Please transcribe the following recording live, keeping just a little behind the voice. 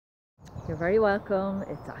You're very welcome.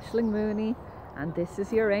 It's Aisling Mooney and this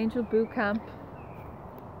is Your Angel Bootcamp.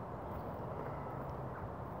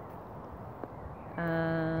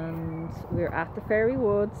 And we're at the Fairy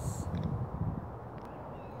Woods.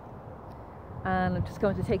 And I'm just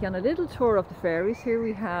going to take you on a little tour of the fairies. Here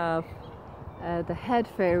we have the head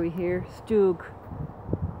fairy here, Stug,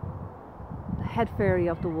 the head fairy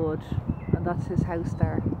of the wood, and that's his house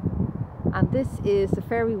there. And this is the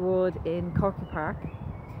Fairy Wood in Corky Park.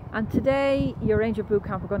 And today, Your Angel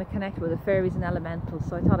Bootcamp, we're going to connect with the fairies and elementals.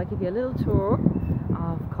 So I thought I'd give you a little tour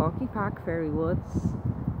of Corky Park Fairy Woods.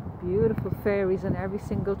 Beautiful fairies in every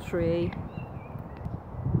single tree.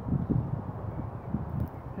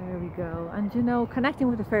 There we go. And you know, connecting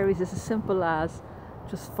with the fairies is as simple as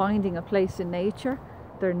just finding a place in nature.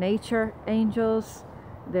 They're nature angels.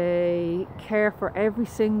 They care for every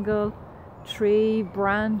single tree,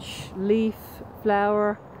 branch, leaf,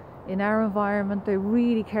 flower in our environment. They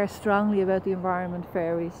really care strongly about the environment,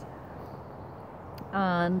 fairies.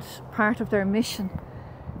 And part of their mission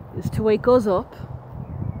is to wake us up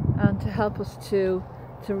and to help us to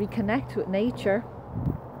reconnect with nature,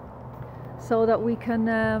 so that we can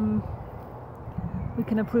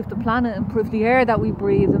improve the planet, improve the air that we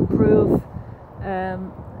breathe, improve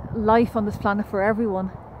life on this planet for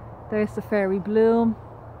everyone. There's the fairy Bloom,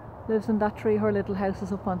 lives in that tree. Her little house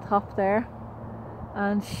is up on top there,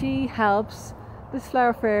 and she helps, this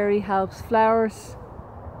flower fairy helps flowers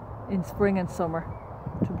in spring and summer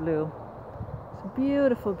to bloom. It's a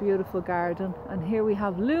beautiful, beautiful garden. And here we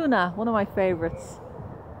have Luna, one of my favorites.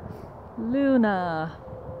 Luna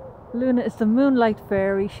is the moonlight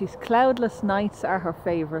fairy. She's cloudless nights are her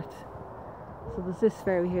favorite. So there's this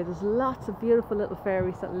fairy here. There's lots of beautiful little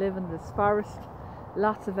fairies that live in this forest,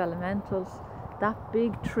 lots of elementals. That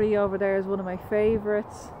big tree over there is one of my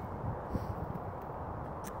favorites.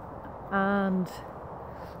 And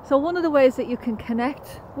so one of the ways that you can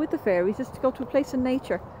connect with the fairies is to go to a place in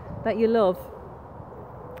nature that you love.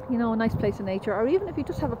 You know, a nice place in nature, or even if you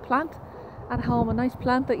just have a plant at home, a nice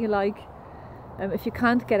plant that you like. If you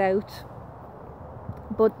can't get out,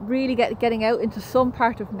 but really getting out into some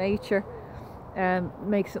part of nature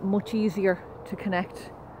makes it much easier to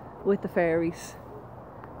connect with the fairies.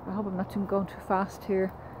 I hope I'm not going too fast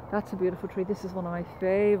here. That's a beautiful tree. This is one of my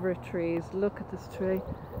favourite trees. Look at this tree.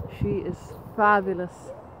 She is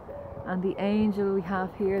fabulous. And the angel we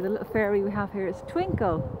have here, the little fairy we have here, is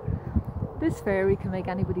Twinkle. This fairy can make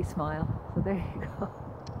anybody smile. So there you go.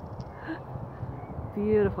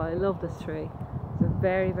 Beautiful. I love this tree. It's a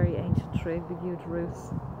very, very ancient tree, big huge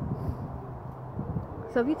roots.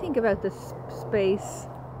 So if you think about this space,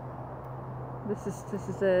 this is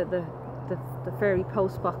the fairy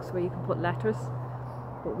post box where you can put letters.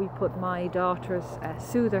 But we put my daughter's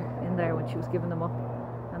soother in there when she was giving them up,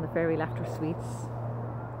 and the fairy left her sweets.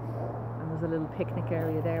 And there's a little picnic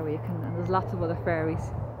area there where you can, and there's lots of other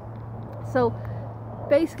fairies. So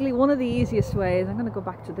basically, one of the easiest ways, I'm going to go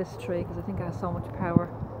back to this tree because I think it has so much power.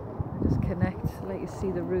 Just connect, let you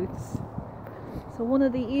see the roots. So one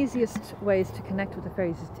of the easiest ways to connect with the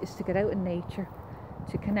fairies is to get out in nature,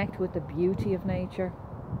 to connect with the beauty of nature.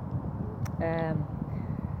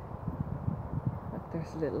 Look,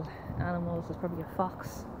 there's little animals. There's probably a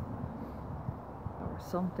fox or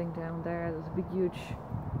something down there. There's a big huge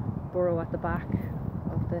burrow at the back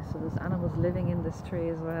of this, so there's animals living in this tree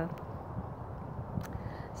as well.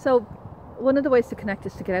 So one of the ways to connect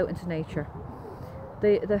is to get out into nature.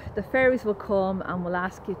 The fairies will come and will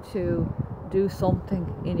ask you to do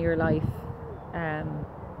something in your life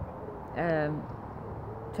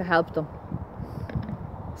to help them.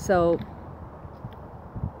 So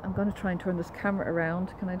I'm going to try and turn this camera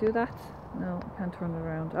around. Can I do that? No, I can't turn it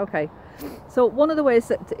around. Okay. So one of the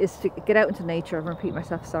ways is to get out into nature. I'm going to repeat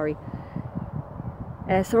myself, sorry.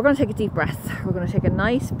 So we're going to take a deep breath. We're going to take a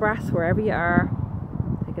nice breath wherever you are.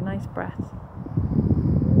 Take a nice breath.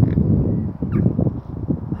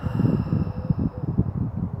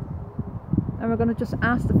 And we're going to just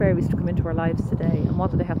ask the fairies to come into our lives today. And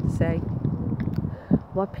what do they have to say?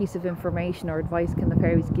 What piece of information or advice can the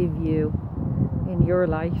fairies give you in your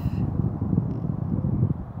life?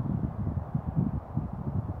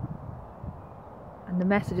 And the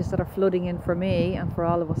messages that are flooding in for me and for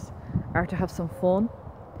all of us are to have some fun,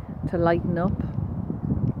 to lighten up,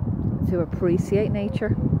 to appreciate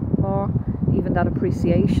nature more. Even that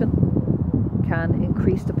appreciation can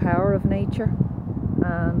increase the power of nature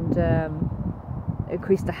and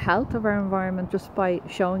increase the health of our environment just by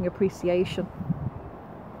showing appreciation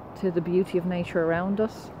to the beauty of nature around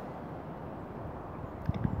us.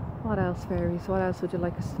 What else, fairies? What else would you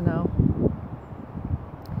like us to know?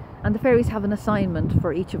 And the fairies have an assignment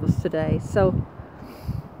for each of us today. So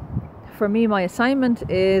for me, my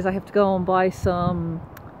assignment is I have to go and buy some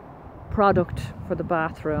product for the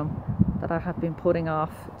bathroom that I have been putting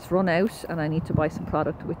off. It's run out and I need to buy some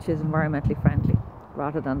product which is environmentally friendly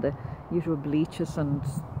rather than the usual bleaches and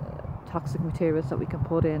toxic materials that we can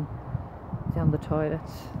put in down the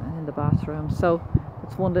toilets and in the bathroom. So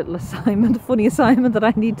it's one little assignment, a funny assignment that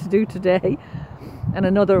I need to do today. And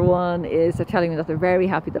another one is they're telling me that they're very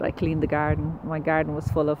happy that I cleaned the garden. My garden was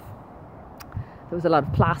full of, there was a lot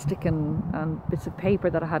of plastic and bits of paper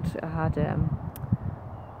that I had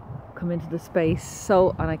come into the space.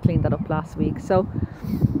 So, and I cleaned that up last week. So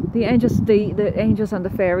the angels and the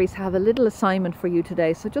fairies have a little assignment for you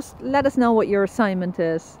today. So just let us know what your assignment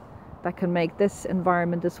is that can make this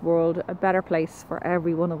environment, this world, a better place for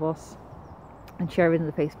every one of us, and share it in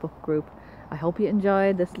the Facebook group. I hope you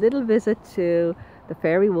enjoyed this little visit to the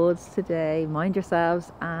fairy woods today. Mind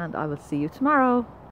yourselves, and I will see you tomorrow.